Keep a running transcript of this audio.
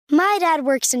My dad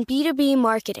works in B2B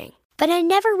marketing, but I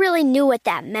never really knew what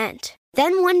that meant.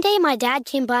 Then one day my dad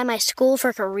came by my school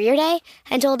for career day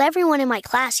and told everyone in my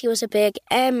class he was a big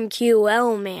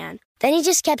MQL man. Then he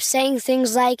just kept saying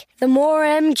things like, the more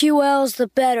MQLs, the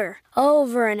better,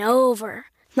 over and over.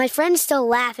 My friends still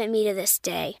laugh at me to this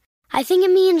day. I think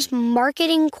it means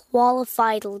marketing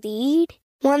qualified lead.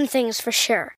 One thing's for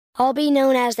sure, I'll be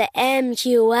known as the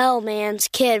MQL man's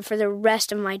kid for the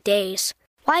rest of my days.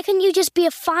 Why couldn't you just be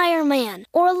a fireman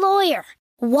or a lawyer?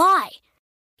 Why?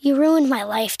 You ruined my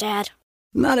life, Dad.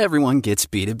 Not everyone gets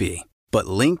B2B, but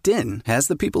LinkedIn has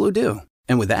the people who do.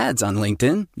 And with ads on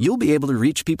LinkedIn, you'll be able to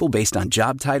reach people based on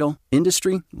job title,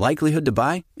 industry, likelihood to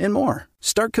buy, and more.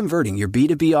 Start converting your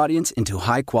B2B audience into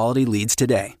high-quality leads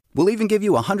today. We'll even give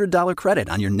you a $100 credit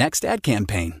on your next ad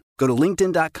campaign. Go to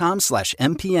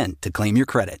linkedin.com/MPN to claim your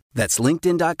credit. That's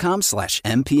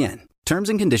linkedin.com/MPN. Terms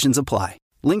and conditions apply.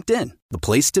 LinkedIn, the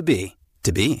place to be,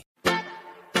 to be.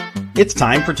 It's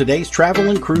time for today's travel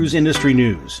and cruise industry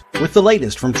news. With the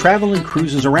latest from travel and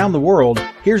cruises around the world,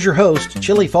 here's your host,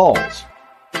 Chillie Falls.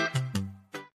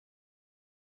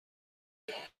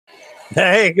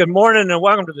 Hey, good morning and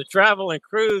welcome to the Travel and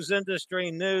Cruise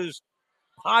Industry News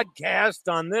podcast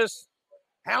on this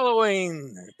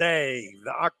Halloween day,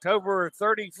 the October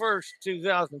 31st,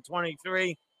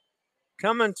 2023.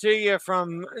 Coming to you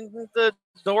from the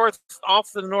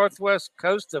off the northwest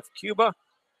coast of Cuba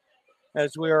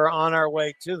as we are on our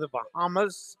way to the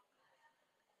Bahamas.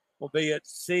 We'll be at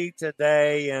sea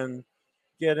today and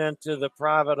get into the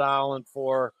private island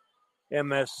for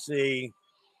MSC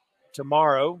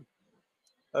tomorrow,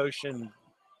 Ocean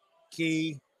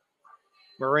Key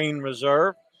Marine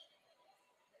Reserve.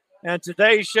 And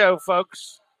today's show,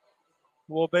 folks,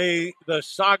 will be the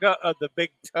saga of the Big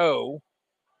Toe,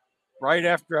 right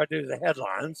after I do the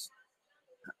headlines.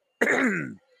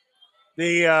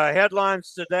 The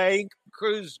headlines today,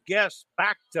 cruise guests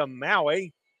back to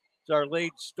Maui. It's our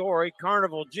lead story.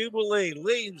 Carnival Jubilee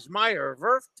leaves Meyer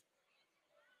Werft.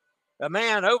 A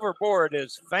man overboard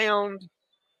is found.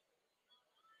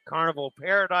 Carnival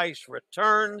Paradise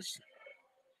returns.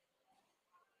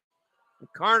 The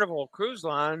Carnival Cruise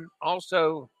Line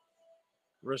also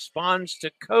responds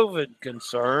to COVID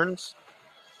concerns.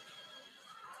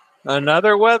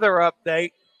 Another weather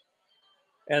update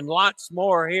and lots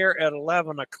more here at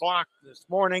 11 o'clock this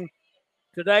morning.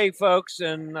 Today, folks,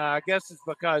 and I guess it's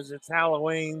because it's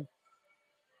Halloween,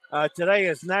 today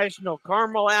is National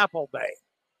Caramel Apple Day.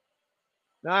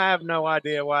 Now, I have no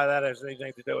idea why that has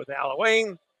anything to do with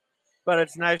Halloween, but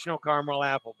it's National Caramel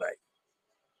Apple Day.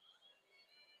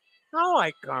 I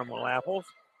like caramel apples.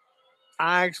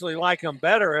 I actually like them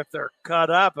better if they're cut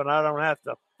up and I don't have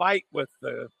to fight with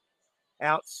the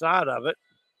outside of it.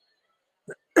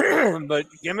 But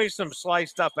give me some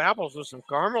sliced up apples with some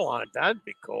caramel on it. That'd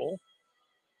be cool.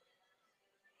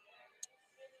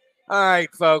 All right,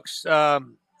 folks.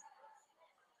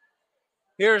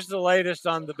 Here's the latest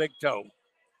on the Big Toe.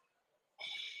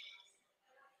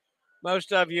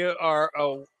 Most of you are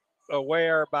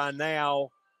aware by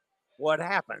now what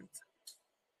happened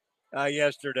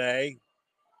yesterday.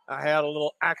 I had a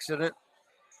little accident.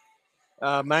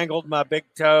 Mangled my big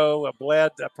toe. I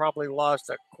bled. I probably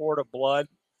lost a quart of blood.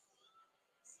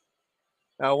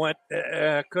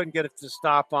 I couldn't get it to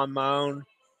stop on my own.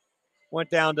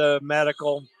 Went down to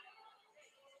medical.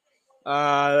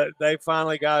 They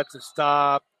finally got it to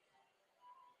stop.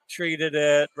 Treated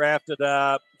it, wrapped it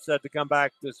up, said to come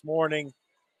back this morning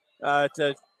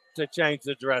to change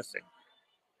the dressing.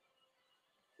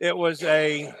 It was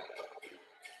a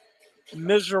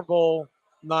miserable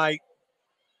night,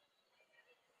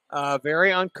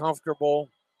 very uncomfortable,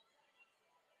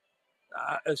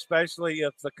 especially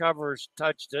if the covers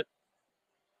touched it.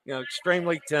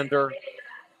 Extremely tender,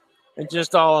 and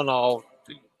just all in all,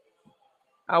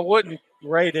 I wouldn't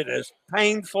rate it as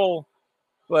painful,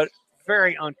 but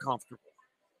very uncomfortable.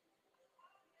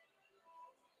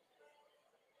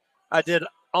 I did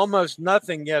almost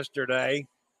nothing yesterday.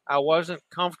 I wasn't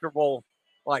comfortable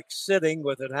like sitting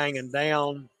with it hanging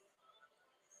down.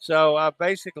 So I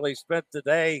basically spent the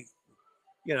day,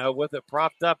 with it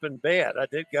propped up in bed. I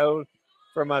did go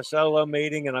for my solo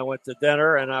meeting and I went to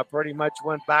dinner and I pretty much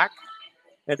went back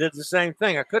and did the same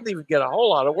thing. I couldn't even get a whole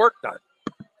lot of work done.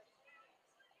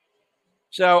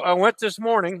 So I went this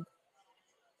morning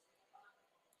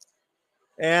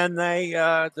and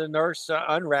the nurse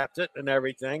unwrapped it and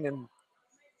everything and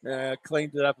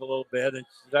cleaned it up a little bit and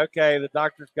said, okay, the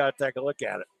doctor's got to take a look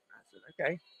at it. I said,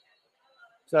 okay.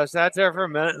 So I sat there for a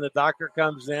minute and the doctor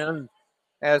comes in,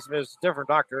 it's a different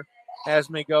doctor, has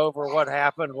me go over what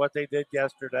happened, what they did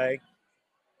yesterday.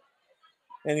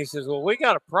 And he says, well, we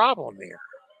got a problem here.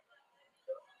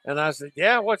 And I said,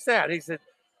 yeah, what's that? He said,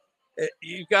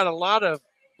 you've got a lot of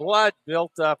blood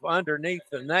built up underneath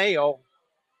the nail.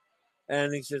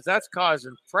 And he says, that's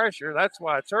causing pressure. That's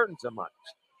why it's hurting so much.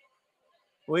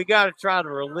 We got to try to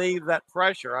relieve that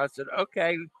pressure. I said,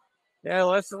 okay, yeah,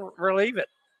 let's relieve it.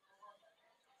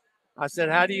 I said,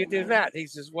 how do you do that? He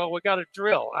says, well, we got to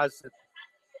drill. I said,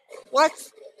 what?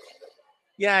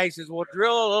 Yeah, he says, we'll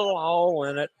drill a little hole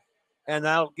in it, and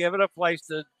that'll give it a place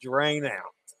to drain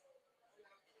out.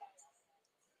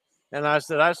 And I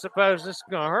said, I suppose this is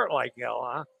going to hurt like hell,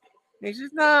 huh? He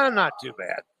says, no, not too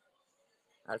bad.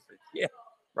 I said, yeah,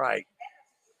 right.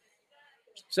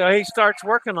 So he starts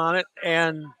working on it,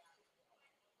 and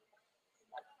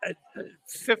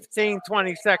 15,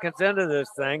 20 seconds into this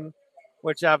thing,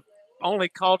 which I've only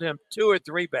called him 2 or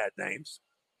 3 bad names,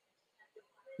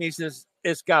 he says,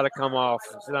 it's got to come off.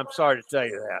 I said, I'm sorry to tell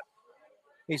you that.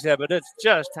 He said, but it's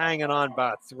just hanging on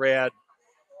by a thread.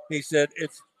 He said,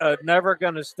 it's never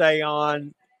going to stay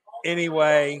on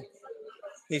anyway.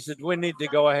 He said, we need to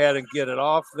go ahead and get it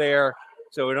off there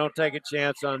so we don't take a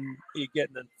chance on you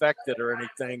getting infected or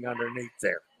anything underneath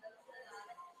there.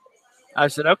 I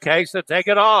said, okay, so take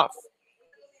it off.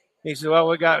 He said, well,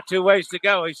 we got 2 ways to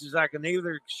go. He says, I can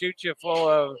either shoot you full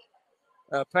of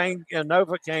pain and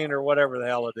Novocaine or whatever the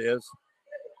hell it is.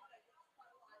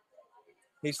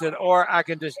 He said, or I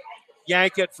can just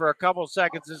yank it for a couple of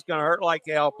seconds. It's going to hurt like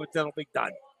hell, but then it'll be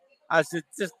done. I said,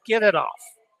 just get it off.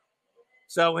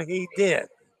 So he did.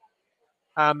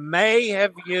 I may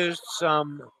have used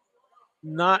some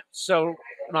not so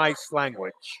nice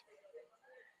language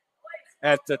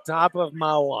at the top of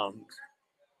my lungs,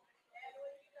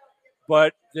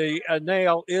 but the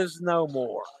nail is no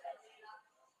more.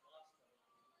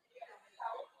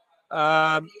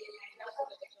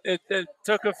 It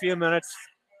took a few minutes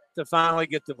to finally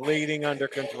get the bleeding under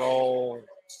control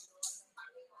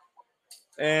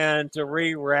and to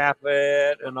rewrap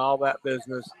it and all that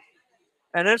business.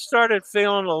 And it started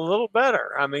feeling a little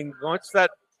better. I mean, once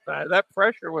that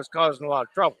pressure was causing a lot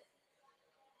of trouble.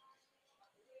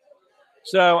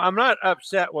 So I'm not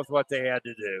upset with what they had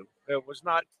to do. It was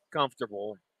not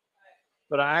comfortable,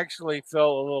 but I actually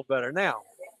felt a little better. Now,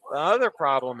 the other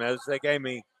problem is they gave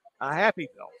me a happy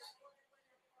pill.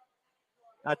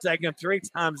 I take them 3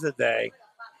 times a day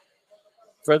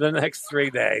for the next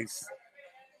 3 days.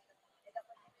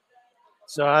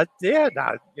 So I did,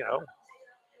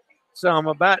 So I'm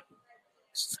about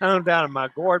stoned out of my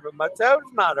gourd, but my toe's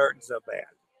not hurting so bad.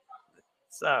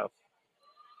 So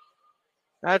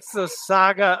that's the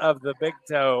saga of the big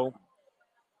toe.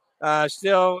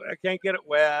 Still, I can't get it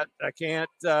wet. I can't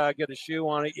get a shoe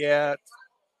on it yet.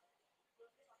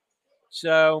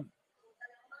 So,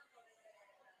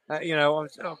 I'm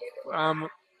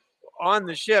on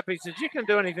the ship. He says, you can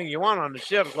do anything you want on the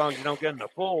ship as long as you don't get in the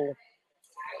pool.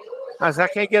 I said, I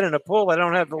can't get in the pool. I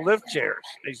don't have the lift chairs.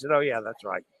 He said, oh, yeah, that's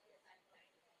right.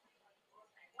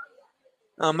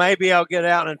 Maybe I'll get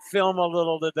out and film a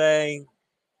little today.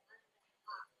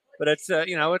 But it's a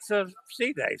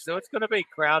sea day, so it's going to be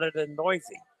crowded and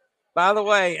noisy. By the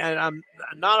way, and I'm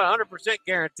not 100%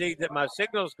 guaranteed that my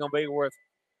signal is going to be worth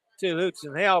 2 hoots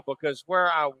in hell, because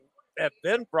where I have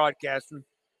been broadcasting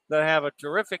that have a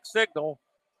terrific signal,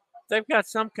 they've got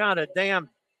some kind of damn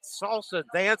salsa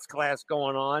dance class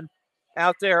going on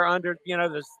out there under,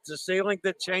 the ceiling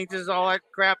that changes all that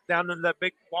crap down in that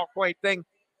big walkway thing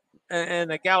in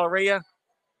the Galleria.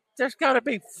 There's got to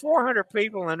be 400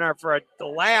 people in there for a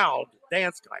loud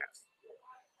dance class.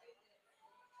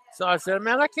 So I said,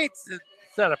 man, I can't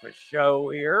set up a show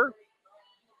here.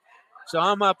 So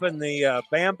I'm up in the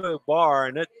bamboo bar,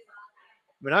 and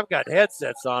I've got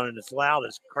headsets on, and it's loud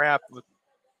as crap with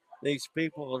these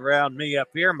people around me up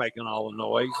here making all the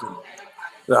noise, and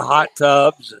the hot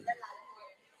tubs. And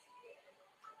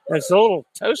it's a little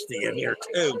toasty in here,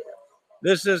 too.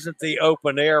 This isn't the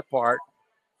open air part.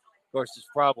 Of course, it's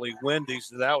probably windy,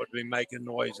 so that would be making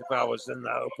noise if I was in the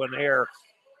open air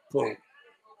pool.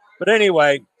 But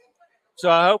anyway, so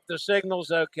I hope the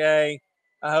signal's okay.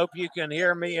 I hope you can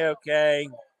hear me okay.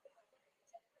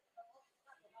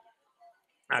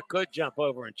 I could jump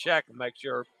over and check and make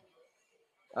sure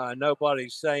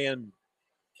nobody's saying,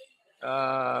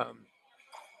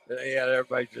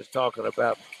 everybody's just talking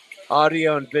about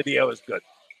audio and video is good.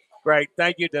 Great.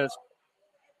 Thank you, Dennis.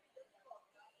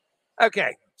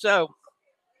 Okay, so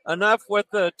enough with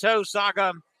the toe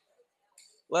saga.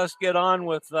 Let's get on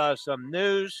with some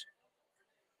news.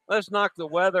 Let's knock the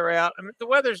weather out. I mean, the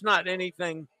weather's not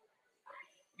anything,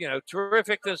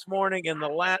 terrific this morning in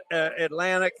the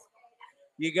Atlantic.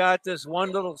 You got this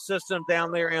one little system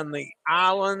down there in the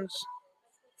islands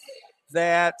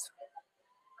that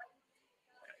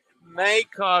may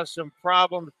cause some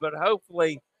problems, but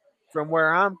hopefully from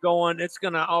where I'm going, it's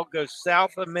going to all go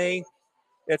south of me.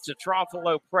 It's a trough of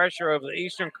low pressure over the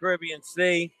eastern Caribbean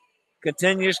Sea,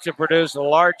 continues to produce a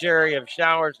large area of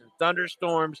showers and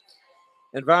thunderstorms.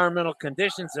 Environmental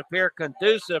conditions appear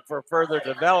conducive for further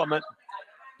development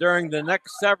during the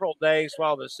next several days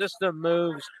while the system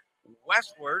moves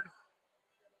westward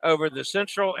over the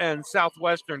central and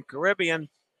southwestern Caribbean,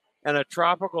 and a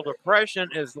tropical depression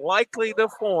is likely to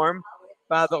form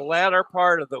by the latter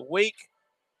part of the week.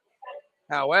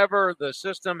 However, the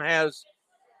system has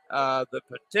the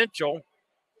potential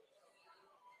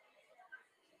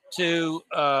to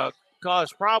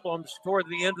cause problems toward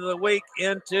the end of the week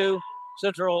into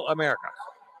Central America.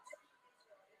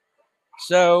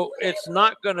 So it's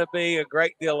not going to be a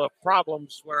great deal of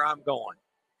problems where I'm going,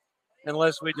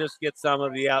 unless we just get some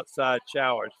of the outside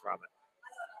showers from it.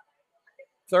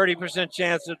 30%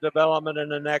 chance of development in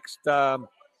the next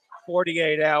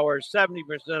 48 hours, 70%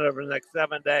 over the next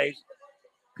 7 days.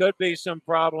 Could be some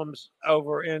problems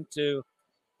over into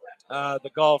the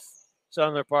Gulf,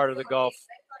 southern part of the Gulf,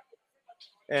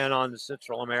 and on to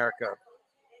Central America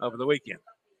over the weekend.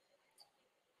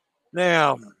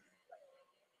 Now, a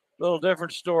little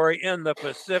different story in the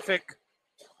Pacific.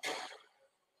 Of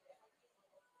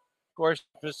course,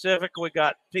 Pacific, we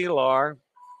got Pilar.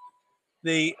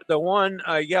 The one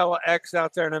yellow X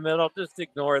out there in the middle, just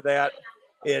ignore that.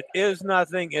 It is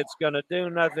nothing. It's going to do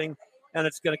nothing, and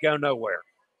it's going to go nowhere.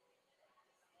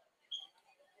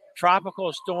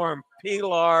 Tropical storm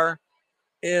Pilar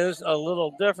is a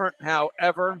little different.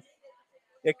 However,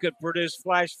 it could produce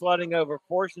flash flooding over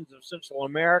portions of Central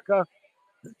America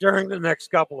during the next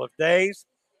couple of days.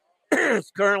 It's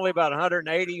currently about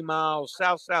 180 miles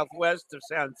south-southwest of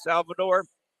San Salvador,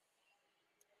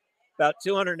 about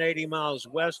 280 miles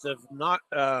west of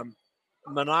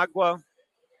Managua,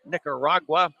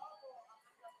 Nicaragua.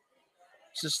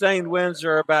 Sustained winds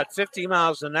are about 50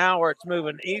 miles an hour. It's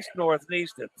moving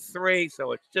east-northeast at 3,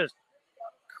 so it's just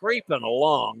creeping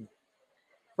along.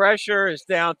 Pressure is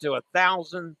down to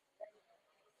 1,000.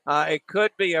 It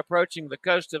could be approaching the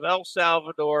coast of El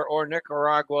Salvador or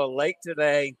Nicaragua late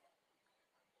today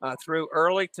through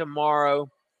early tomorrow.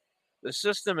 The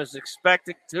system is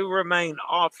expected to remain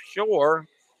offshore.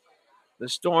 The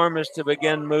storm is to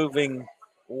begin moving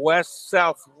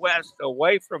west-southwest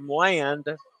away from land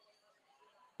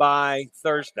by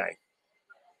Thursday.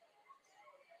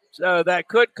 So that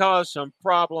could cause some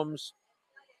problems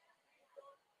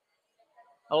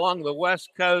along the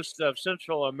west coast of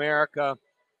Central America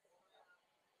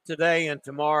today and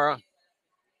tomorrow. Of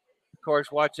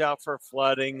course, watch out for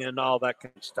flooding and all that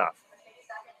kind of stuff.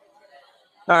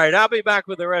 All right, I'll be back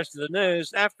with the rest of the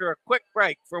news after a quick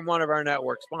break from one of our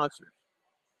network sponsors.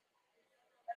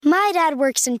 My dad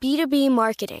works in B2B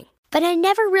marketing, but I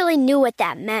never really knew what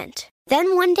that meant.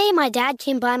 Then one day my dad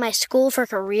came by my school for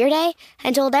career day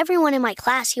and told everyone in my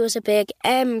class he was a big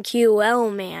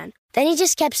MQL man. Then he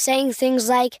just kept saying things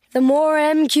like, the more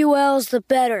MQLs, the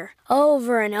better,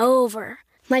 over and over.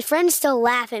 My friends still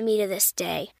laugh at me to this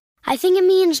day. I think it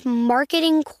means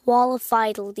marketing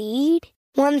qualified lead.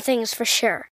 One thing's for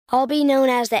sure, I'll be known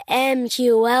as the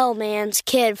MQL man's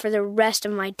kid for the rest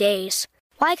of my days.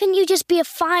 Why couldn't you just be a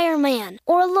fireman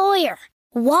or a lawyer?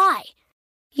 Why?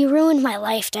 You ruined my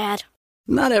life, Dad.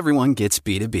 Not everyone gets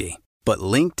B2B, but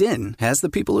LinkedIn has the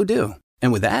people who do.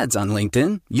 And with ads on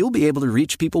LinkedIn, you'll be able to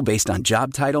reach people based on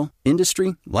job title,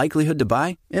 industry, likelihood to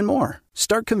buy, and more.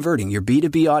 Start converting your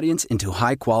B2B audience into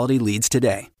high-quality leads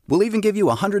today. We'll even give you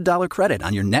a $100 credit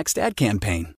on your next ad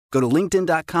campaign. Go to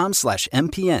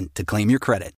linkedin.com/MPN to claim your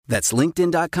credit. That's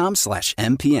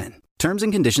linkedin.com/MPN. Terms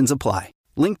and conditions apply.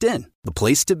 LinkedIn, the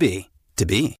place to be, to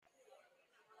be.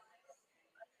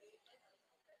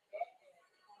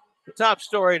 The top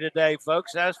story today,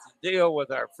 folks, has to deal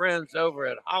with our friends over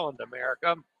at Holland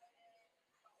America.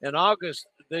 In August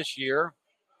this year,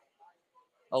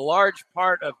 a large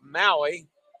part of Maui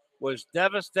was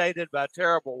devastated by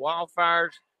terrible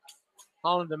wildfires.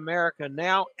 Holland America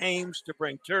now aims to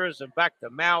bring tourism back to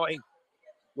Maui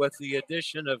with the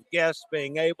addition of guests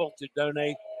being able to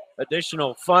donate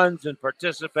additional funds and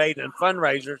participate in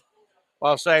fundraisers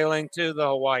while sailing to the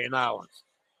Hawaiian Islands.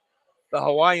 The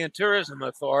Hawaiian Tourism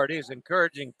Authority is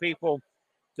encouraging people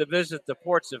to visit the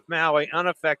ports of Maui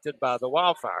unaffected by the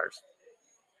wildfires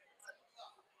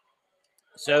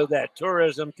so that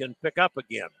tourism can pick up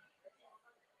again.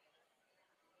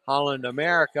 Holland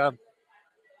America,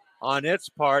 on its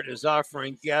part, is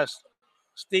offering guests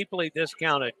steeply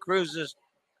discounted cruises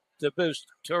to boost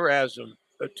tourism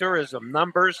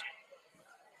numbers.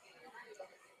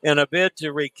 In a bid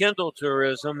to rekindle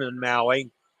tourism in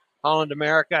Maui, Holland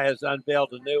America has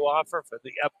unveiled a new offer for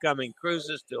the upcoming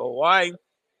cruises to Hawaii.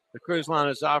 The cruise line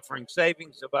is offering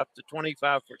savings of up to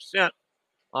 25%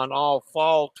 on all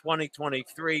fall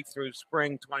 2023 through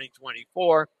spring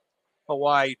 2024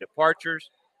 Hawaii departures.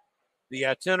 The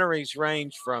itineraries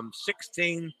range from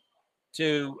 16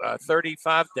 to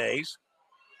 35 days.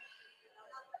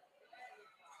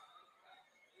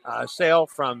 Sail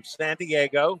from San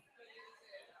Diego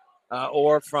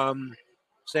or from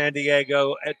San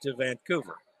Diego to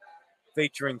Vancouver,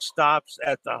 featuring stops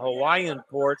at the Hawaiian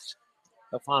ports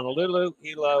of Honolulu,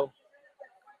 Hilo,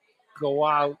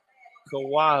 Kauahui,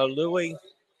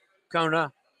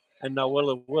 Kona, and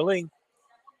Nauwili.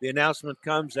 The announcement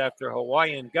comes after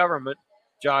Hawaiian government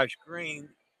Josh Green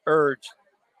urged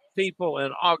people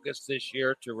in August this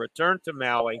year to return to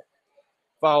Maui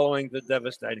following the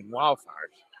devastating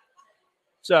wildfires.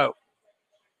 So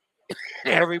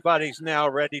everybody's now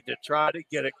ready to try to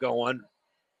get it going.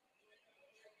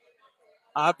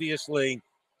 Obviously,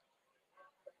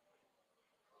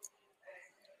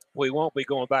 we won't be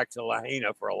going back to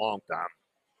Lahaina for a long time.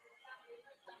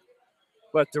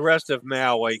 But the rest of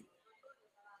Maui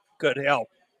could help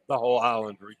the whole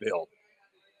island rebuild.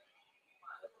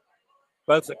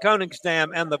 Both the Konings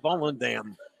Dam and the Boland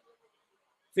Dam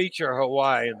feature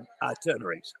Hawaiian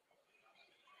itineraries.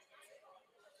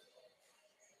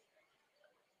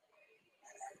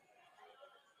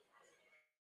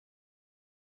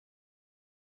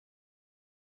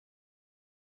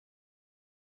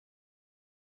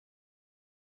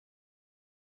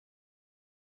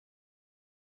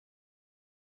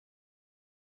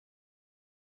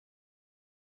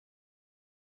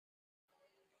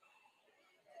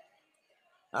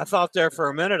 I thought there for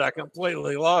a minute I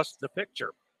completely lost the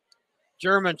picture.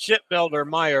 German shipbuilder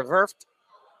Meyer Werft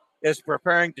is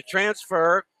preparing to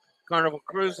transfer Carnival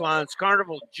Cruise Line's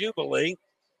Carnival Jubilee.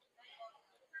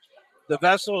 The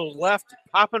vessel left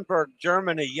Papenburg,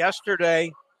 Germany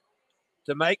yesterday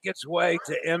to make its way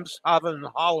to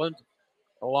Eemshaven, Holland,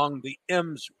 along the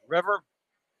Ems River.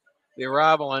 The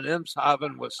arrival in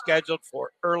Eemshaven was scheduled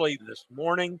for early this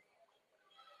morning.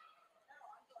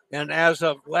 And as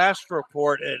of last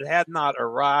report, it had not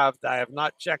arrived. I have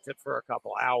not checked it for a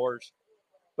couple hours,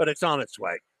 but it's on its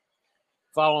way.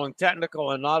 Following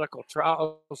technical and nautical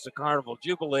trials, the Carnival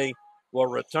Jubilee will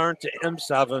return to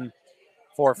Eemshaven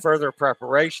for further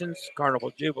preparations.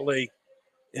 Carnival Jubilee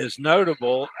is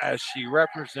notable as she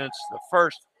represents the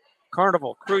first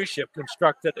Carnival cruise ship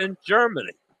constructed in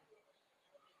Germany.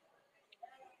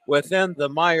 Within the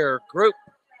Meyer Group,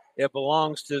 it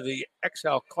belongs to the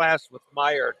XL class with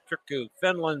Meyer Turku,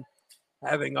 Finland,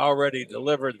 having already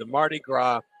delivered the Mardi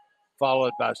Gras,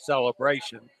 followed by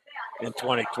Celebration in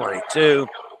 2022.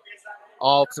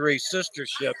 All three sister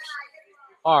ships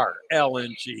are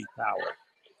LNG powered.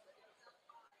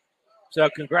 So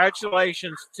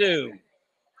congratulations to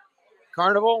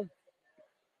Carnival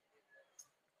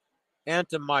and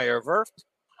to Meyer Werft.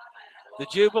 The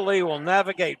Jubilee will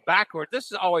navigate backward.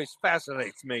 This always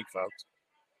fascinates me, folks.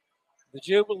 The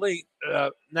Jubilee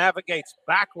navigates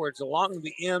backwards along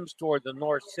the Ems toward the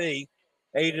North Sea,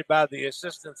 aided by the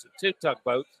assistance of two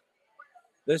tugboats.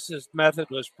 This method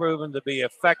was proven to be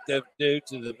effective due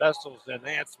to the vessel's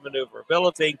enhanced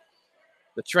maneuverability.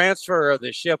 The transfer of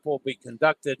the ship will be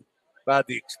conducted by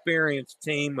the experienced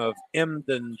team of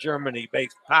Emden,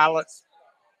 Germany-based pilots.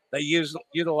 They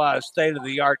utilize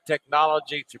state-of-the-art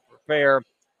technology to prepare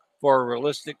for a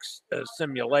realistic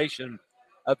simulation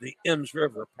of the Ems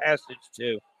River passage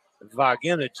to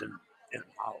Wageningen in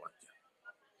Holland.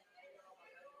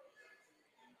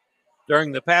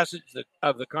 During the passage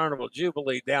of the Carnival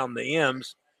Jubilee down the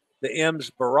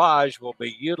Ems barrage will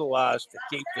be utilized to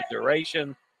keep the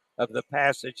duration of the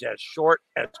passage as short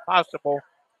as possible,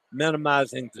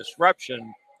 minimizing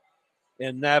disruption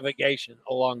in navigation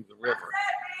along the river.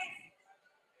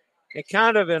 And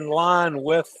kind of in line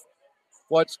with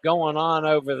what's going on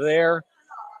over there,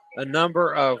 a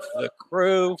number of the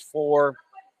crew for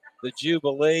the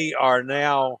Jubilee are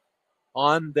now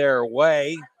on their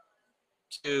way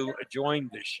to join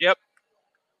the ship,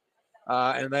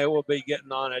 and they will be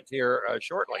getting on it here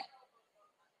shortly.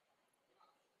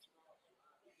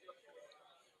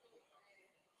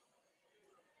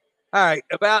 All right,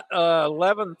 about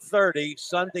 11:30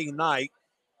 Sunday night,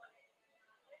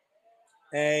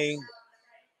 a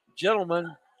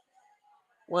gentleman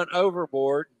went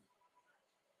overboard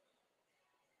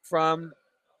from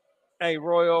a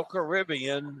Royal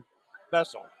Caribbean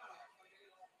vessel.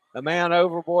 A man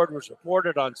overboard was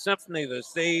reported on Symphony of the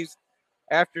Seas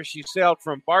after she sailed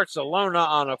from Barcelona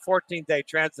on a 14-day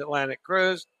transatlantic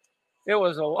cruise. It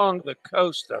was along the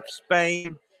coast of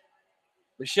Spain.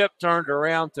 The ship turned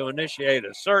around to initiate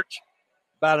a search.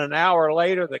 About an hour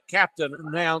later, the captain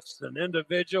announced an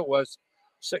individual was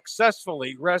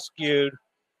successfully rescued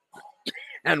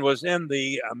and was in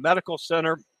the medical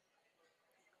center.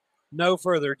 No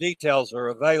further details are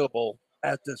available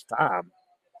at this time.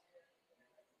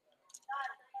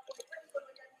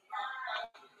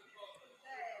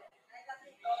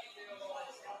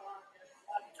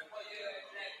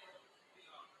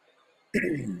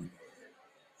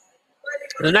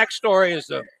 The next story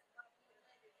is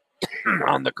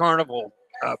on the Carnival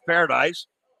Paradise.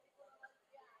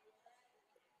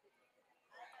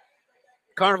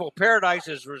 Carnival Paradise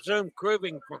has resumed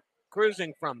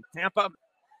cruising from Tampa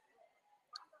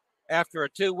after a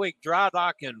 2-week dry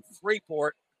dock in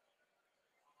Freeport,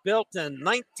 built in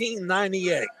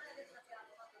 1998.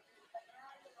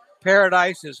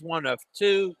 Paradise is one of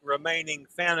 2 remaining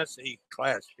Fantasy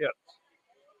class ships.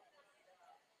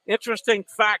 Interesting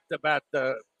fact about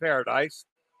the Paradise.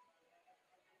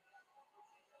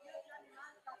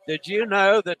 Did you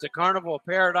know that the Carnival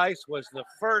Paradise was the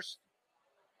first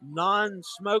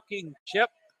non-smoking ship?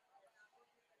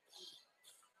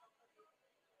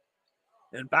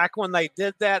 And back when they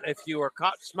did that, if you were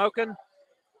caught smoking,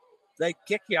 they'd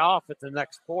kick you off at the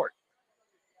next port.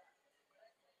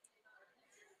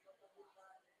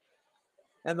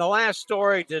 And the last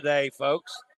story today,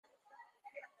 folks,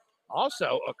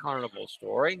 also a Carnival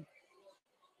story.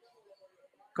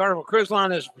 Carnival Cruise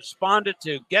Line has responded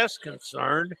to guests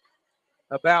concerned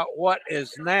about what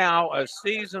is now a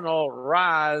seasonal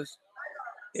rise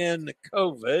in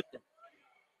COVID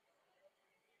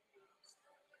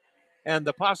and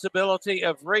the possibility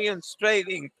of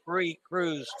reinstating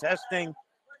pre-cruise testing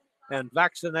and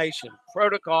vaccination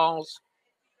protocols.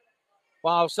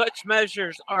 While such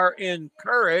measures are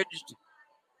encouraged,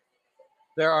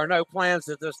 there are no plans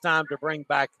at this time to bring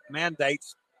back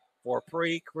mandates for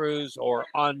pre-cruise or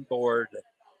onboard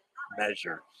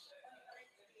measures.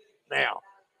 Now,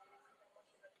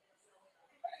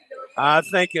 I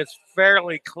think it's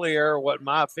fairly clear what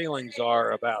my feelings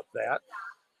are about that.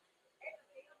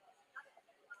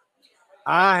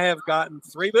 I have gotten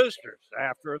 3 boosters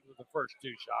after the first 2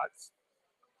 shots.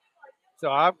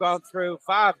 So I've gone through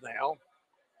 5 now.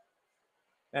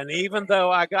 And even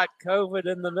though I got COVID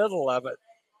in the middle of it,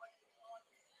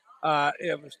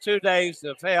 it was 2 days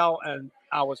of hell and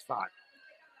I was fine.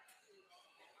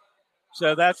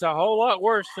 So that's a whole lot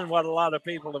worse than what a lot of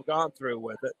people have gone through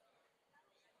with it.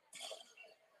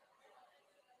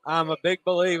 I'm a big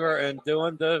believer in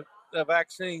doing the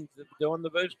vaccines, doing the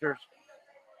boosters.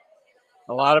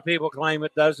 A lot of people claim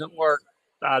it doesn't work.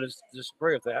 I just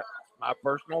disagree with that. My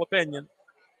personal opinion.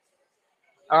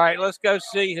 All right, let's go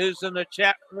see who's in the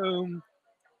chat room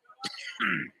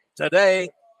today.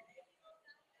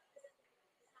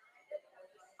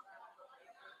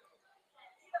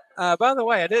 By the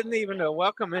way, I didn't even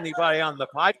welcome anybody on the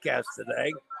podcast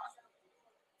today.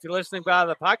 If you're listening by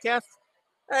the podcast,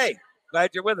 hey,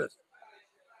 glad you're with us.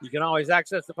 You can always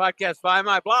access the podcast via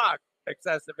my blog,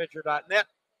 excessiveadventure.net,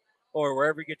 or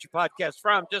wherever you get your podcast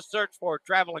from. Just search for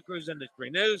Travel and Cruise Industry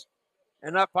News,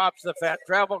 and up pops the fat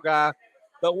travel guy,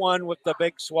 the one with the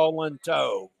big swollen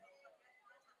toe.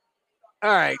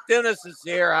 All right, Dennis is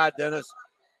here. Hi, Dennis.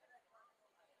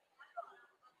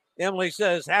 Emily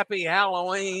says, happy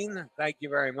Halloween. Thank you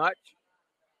very much.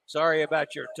 Sorry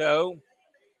about your toe.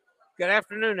 Good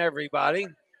afternoon, everybody.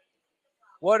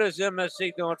 What is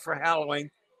MSC doing for Halloween?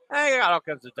 I got all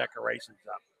kinds of decorations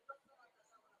up.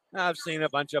 I've seen a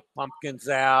bunch of pumpkins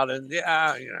out, and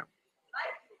yeah,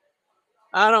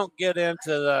 I don't get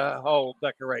into the whole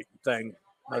decorating thing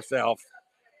myself.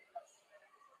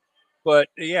 But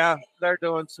yeah, they're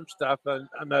doing some stuff. And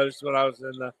I noticed when I was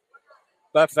in the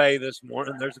buffet this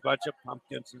morning, there's a bunch of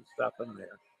pumpkins and stuff in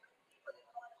there.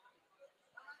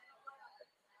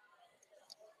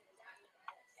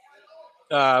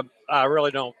 I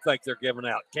really don't think they're giving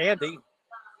out candy,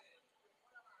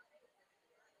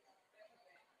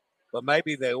 but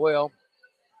maybe they will.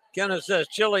 Kenneth says,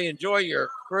 Chili, enjoy your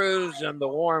cruise in the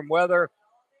warm weather.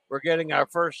 We're getting our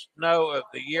first snow of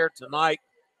the year tonight.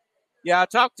 Yeah, I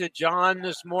talked to John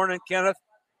this morning, Kenneth,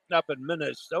 up in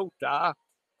Minnesota.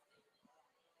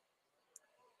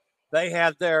 They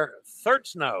had their 3rd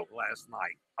snow last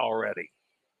night already.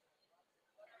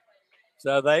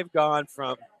 So they've gone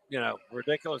from,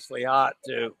 ridiculously hot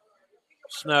to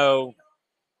snow,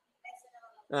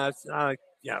 6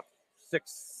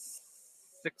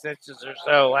 inches or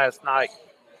so last night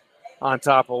on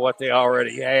top of what they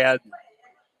already had.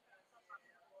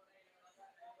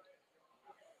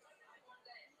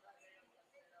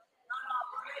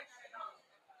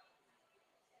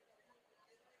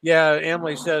 Yeah,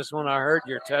 Emily says, when I heard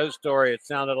your toe story, it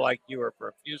sounded like you were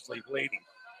profusely bleeding.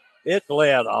 It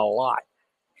bled a lot.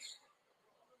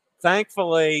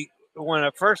 Thankfully, when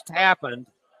it first happened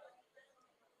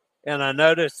and I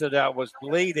noticed that I was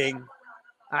bleeding,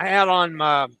 I had on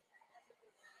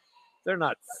they're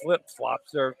not flip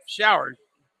flops, they're shower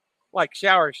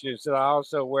shoes that I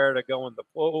also wear to go in the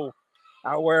pool.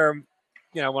 I wear them,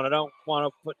 when I don't want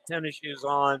to put tennis shoes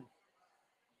on.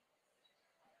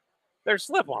 They're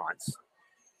slip ons.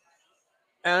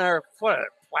 And they're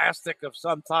plastic of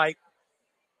some type.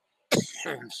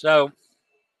 So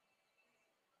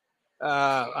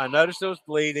I noticed it was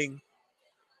bleeding,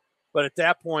 but at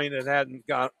that point it hadn't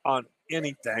got on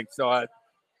anything. So I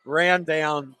rode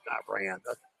down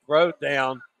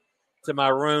to my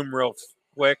room real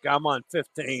quick. I'm on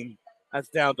 15. That's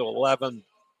down to 11.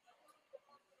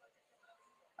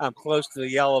 I'm close to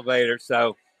the elevator.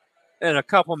 So in a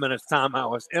couple minutes time, I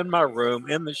was in my room,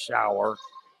 in the shower,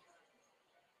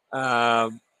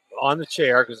 on the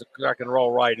chair, because I can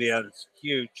roll right in. It's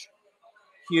huge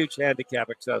handicap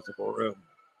accessible room.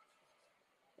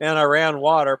 And I ran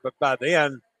water, but by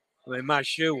then, my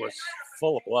shoe was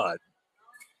full of blood.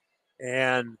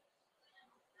 And,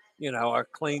 I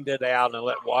cleaned it out and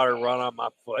let water run on my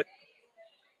foot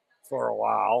for a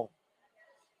while.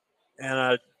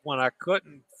 And when I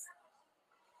couldn't,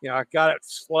 I got it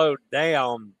slowed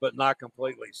down, but not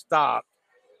completely stopped.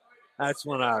 That's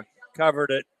when I covered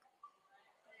it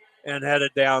and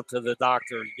headed down to the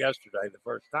doctor yesterday, the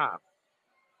first time.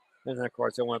 And then, of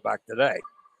course, I went back today.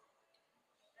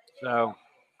 So,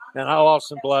 and I lost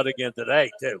some blood again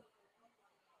today, too.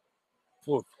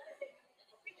 Whew.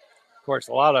 Of course,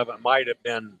 a lot of it might have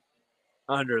been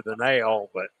under the nail,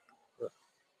 but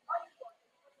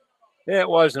it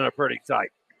wasn't a pretty sight.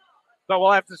 So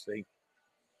we'll have to see.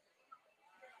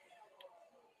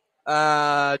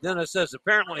 Dennis says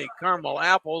apparently caramel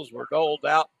apples were doled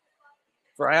out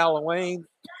for Halloween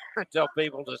until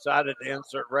people decided to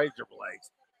insert razor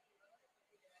blades.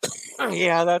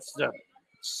 Yeah, that's the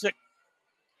sick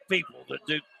people that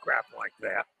do crap like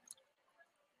that.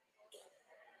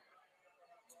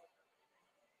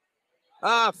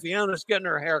 Fiona's getting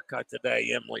her hair cut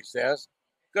today, Emily says.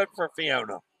 Good for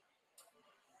Fiona.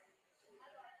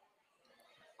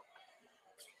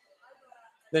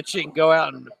 Then she can go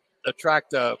out and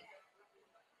attract a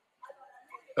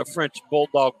French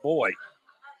bulldog boy,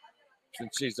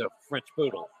 since she's a French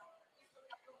poodle.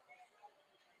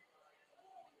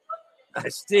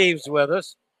 Steve's with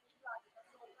us.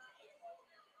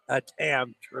 A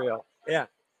damn drill. Yeah.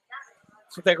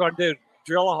 That's what they're going to do.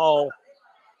 Drill a hole.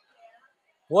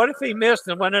 What if he missed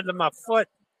and went into my foot?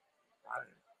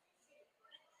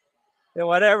 And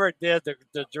whatever it did,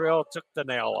 the drill took the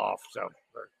nail off. So,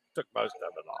 or took most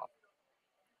of it off.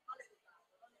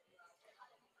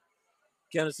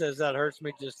 Kenneth says that hurts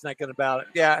me just thinking about it.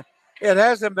 Yeah, it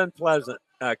hasn't been pleasant,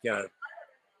 Kenneth.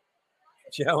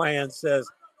 Joanne says,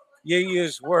 you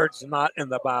use words not in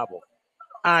the Bible.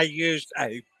 I used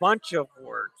a bunch of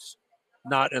words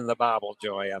not in the Bible,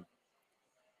 Joanne.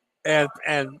 And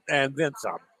then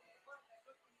some.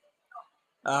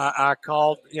 I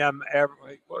called him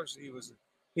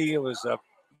he was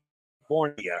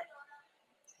born here.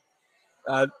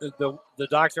 The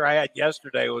doctor I had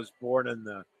yesterday was born in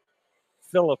the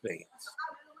Philippines.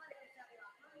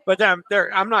 But I'm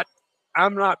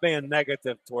not being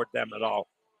negative toward them at all.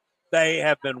 They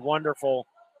have been wonderful.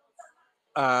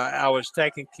 I was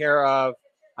taken care of.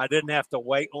 I didn't have to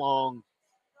wait long.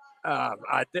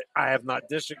 I have not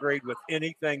disagreed with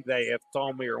anything they have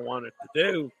told me or wanted to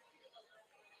do.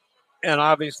 And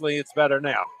obviously it's better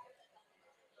now.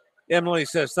 Emily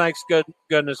says, thanks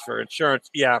goodness for insurance.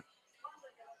 Yeah.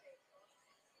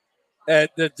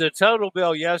 The total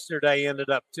bill yesterday ended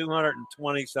up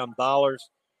 $220 some,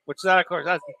 which that, of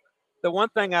course, the one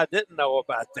thing I didn't know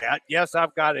about that. Yes,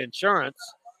 I've got insurance,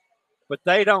 but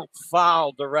they don't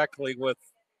file directly with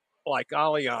like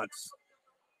Allianz.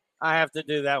 I have to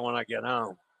do that when I get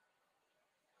home.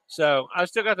 So I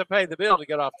still got to pay the bill to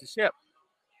get off the ship.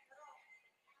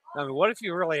 I mean, what if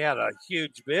you really had a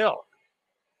huge bill?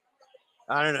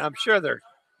 I'm sure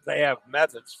they have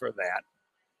methods for that.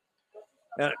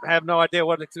 And I have no idea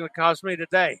what it's going to cost me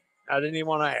today. I didn't even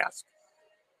want to ask.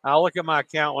 I'll look at my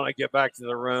account when I get back to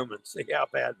the room and see how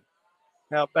bad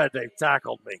they've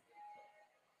tackled me.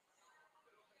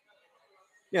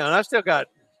 And I still got,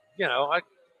 I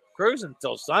cruise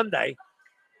until Sunday.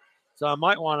 So I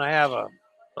might want to have a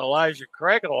Elijah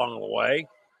Craig along the way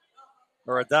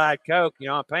or a Diet Coke.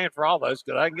 I'm paying for all those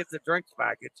because I can get the drinks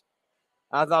package.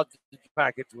 I thought the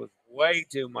package was way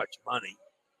too much money.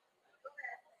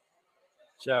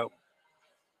 So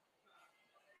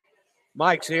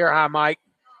Mike's here. Hi, Mike.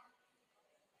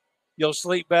 You'll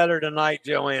sleep better tonight,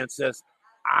 Joanne says.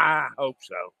 I hope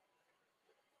so.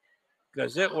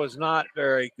 Because it was not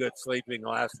very good sleeping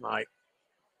last night.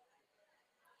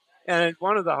 And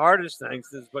one of the hardest things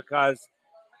is because,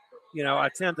 I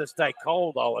tend to stay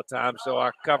cold all the time, so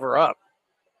I cover up.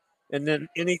 And then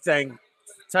anything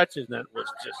touching it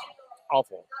was just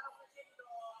awful.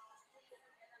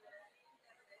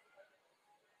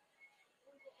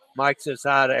 Mike says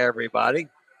hi to everybody.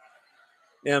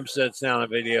 M said sound of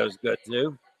video is good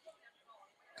too.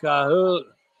 Kahalui.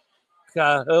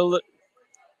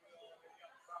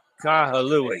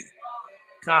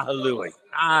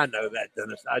 I know that,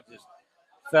 Dennis. I just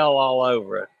fell all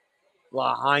over it.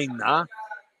 Lahaina.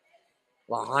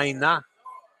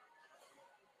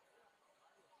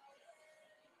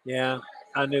 Yeah,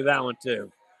 I knew that one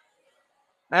too.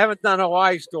 I haven't done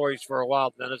Hawaii stories for a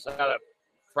while, Dennis. I got to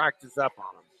practice up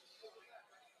on them.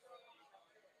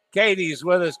 Katie's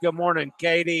with us. Good morning,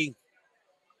 Katie.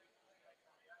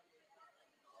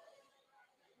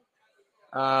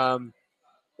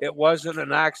 It wasn't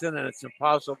an accident. It's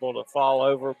impossible to fall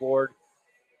overboard.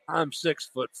 I'm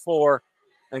 6'4"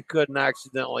 and couldn't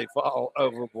accidentally fall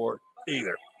overboard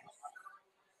either.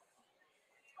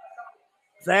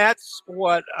 That's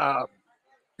what I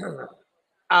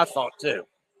thought too.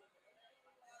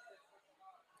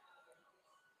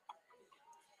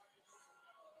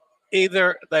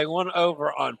 Either they went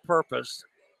over on purpose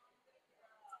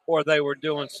or they were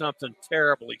doing something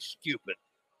terribly stupid.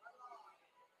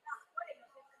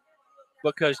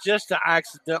 Because just to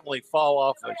accidentally fall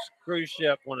off a cruise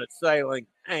ship when it's sailing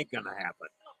ain't going to happen.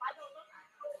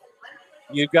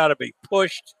 You've got to be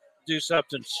pushed, do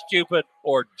something stupid,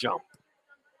 or jump.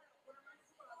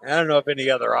 I don't know of any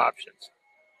other options.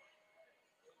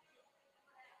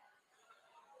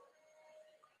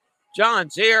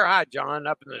 John's here. Hi, John,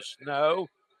 up in the snow.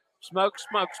 Smoke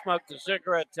the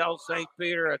cigarette. Tell St.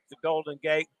 Peter at the Golden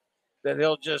Gate that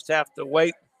he'll just have to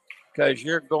wait because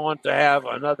you're going to have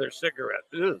another cigarette.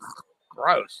 Ugh,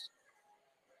 gross.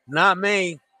 Not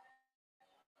me.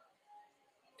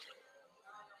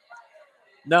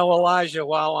 No Elijah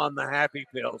while on the happy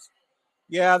pills.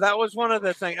 Yeah, that was one of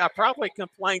the things. I probably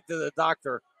complained to the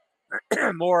doctor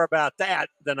more about that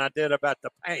than I did about the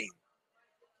pain.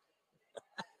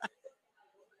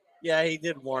 Yeah, he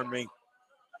did warn me.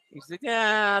 He said,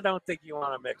 yeah, I don't think you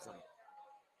want to mix them.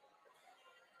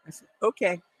 I said,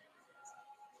 okay.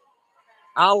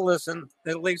 I'll listen,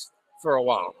 at least for a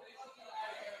while.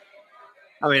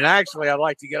 I mean, actually, I'd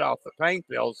like to get off the pain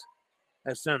pills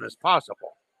as soon as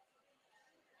possible.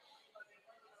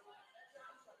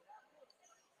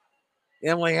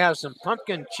 Emily has some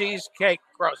pumpkin cheesecake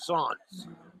croissants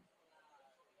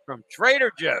from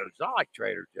Trader Joe's. I like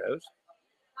Trader Joe's.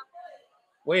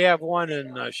 We have one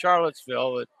in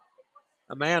Charlottesville that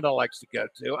Amanda likes to go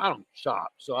to. I don't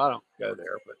shop, so I don't go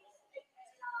there. But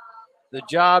the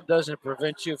job doesn't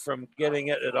prevent you from getting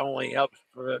it. It only helps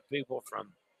prevent people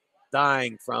from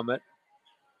dying from it.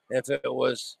 If it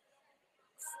was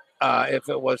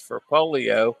for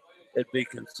polio, it'd be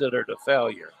considered a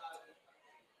failure.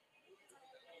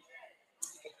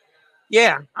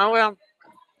 Yeah, well,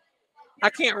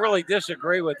 I can't really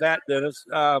disagree with that, Dennis.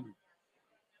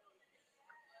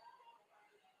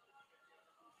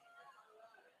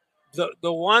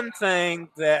 The one thing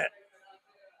that,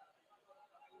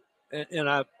 and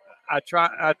I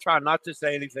try not to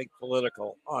say anything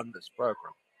political on this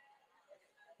program,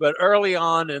 but early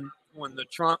on, when the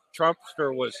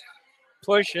Trumpster was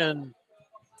pushing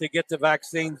to get the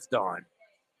vaccines done,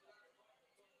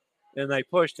 and they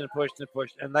pushed and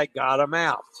they got them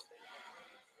out,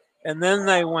 and then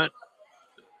they went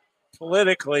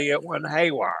politically, it went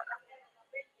haywire.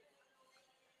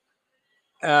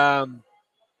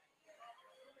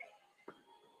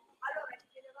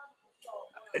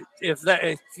 If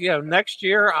next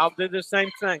year I'll do the same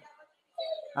thing.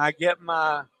 I get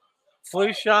my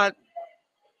flu shot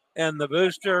and the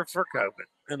booster for COVID,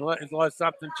 unless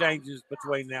something changes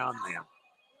between now and then.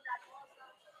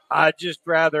 I'd just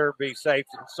rather be safe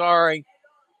than sorry.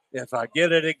 If I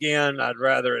get it again, I'd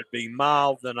rather it be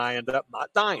mild than I end up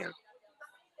not dying.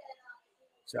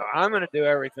 So I'm going to do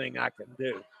everything I can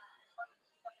do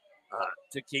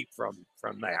to keep from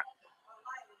that.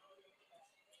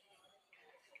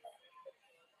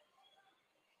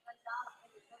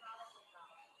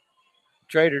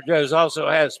 Trader Joe's also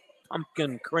has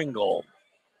pumpkin kringle.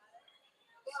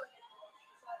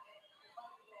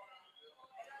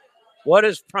 What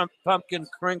is pumpkin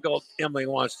kringle? Emily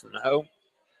wants to know.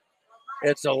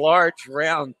 It's a large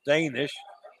round Danish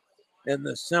in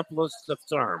the simplest of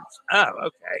terms. Oh,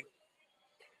 okay.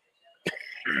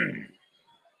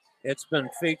 It's been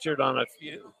featured on a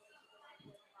few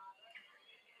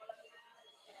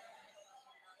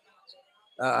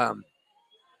on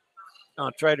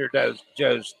Trader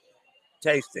Joe's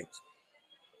tastings.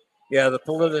 Yeah, the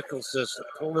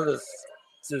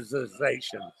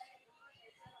politicization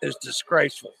is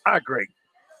disgraceful. I agree.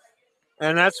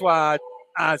 And that's why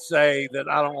I say that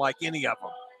I don't like any of them.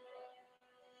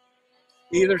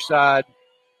 Either side.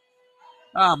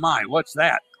 Oh, my, what's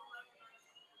that?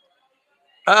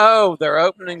 Oh, they're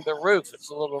opening the roof. It's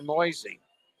a little noisy.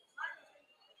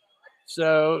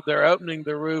 So they're opening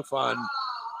the roof on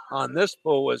this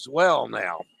pool as well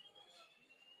now.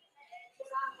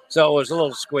 So it was a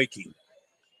little squeaky.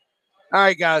 All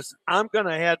right, guys, I'm going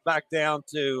to head back down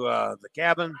to the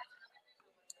cabin.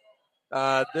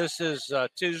 This is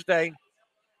Tuesday.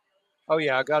 Oh,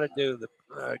 yeah, I got to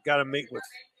meet with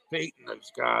Pete and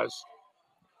those guys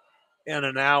in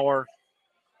an hour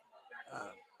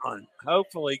on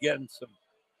hopefully getting some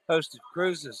hosted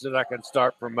cruises that I can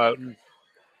start promoting.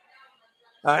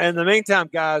 In the meantime,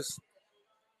 guys,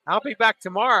 I'll be back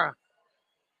tomorrow,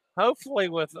 hopefully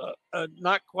with a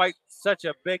not quite such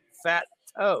a big fat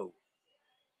toe,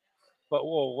 but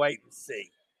we'll wait and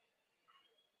see.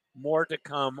 More to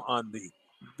come on the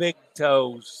Big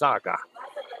Toe Saga.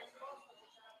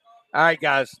 All right,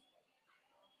 guys.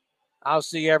 I'll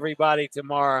see everybody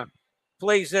tomorrow.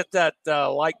 Please hit that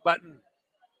like button.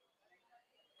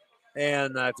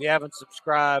 And if you haven't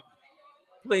subscribed,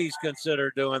 please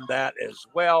consider doing that as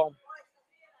well.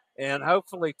 And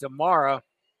hopefully tomorrow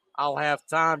I'll have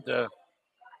time to,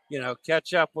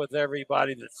 catch up with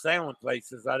everybody that's sailing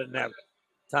places. I didn't have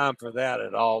time for that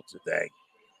at all today.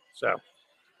 So,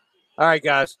 all right,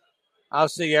 guys. I'll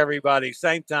see everybody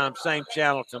same time, same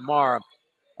channel tomorrow.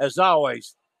 As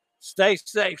always, stay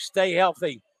safe, stay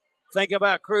healthy. Think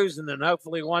about cruising, and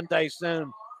hopefully one day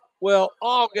soon we'll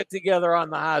all get together on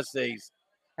the high seas.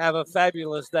 Have a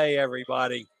fabulous day,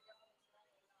 everybody.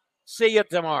 See you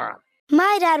tomorrow.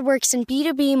 My dad works in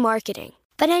B2B marketing,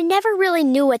 but I never really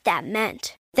knew what that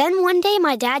meant. Then one day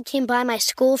my dad came by my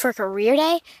school for career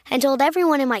day and told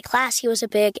everyone in my class he was a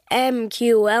big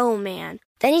MQL man.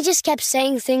 Then he just kept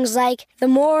saying things like, the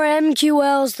more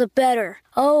MQLs, the better,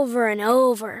 over and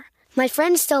over. My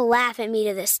friends still laugh at me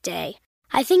to this day.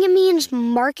 I think it means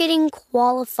marketing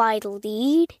qualified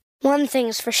lead. One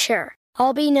thing's for sure.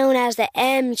 I'll be known as the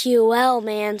MQL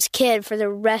man's kid for the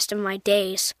rest of my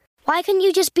days. Why couldn't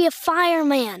you just be a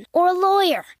fireman or a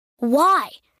lawyer?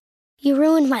 Why? You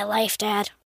ruined my life,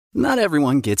 Dad. Not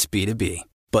everyone gets B2B,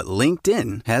 but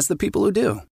LinkedIn has the people who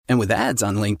do. And with ads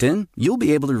on LinkedIn, you'll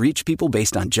be able to reach people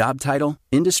based on job title,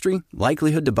 industry,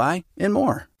 likelihood to buy, and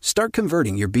more. Start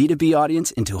converting your B2B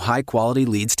audience into high-quality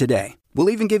leads today. We'll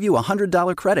even give you a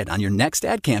 $100 credit on your next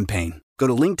ad campaign. Go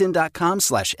to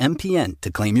linkedin.com/MPN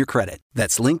to claim your credit.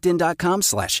 That's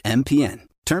linkedin.com/MPN.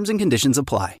 Terms and conditions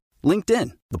apply.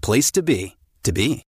 LinkedIn, the place to be.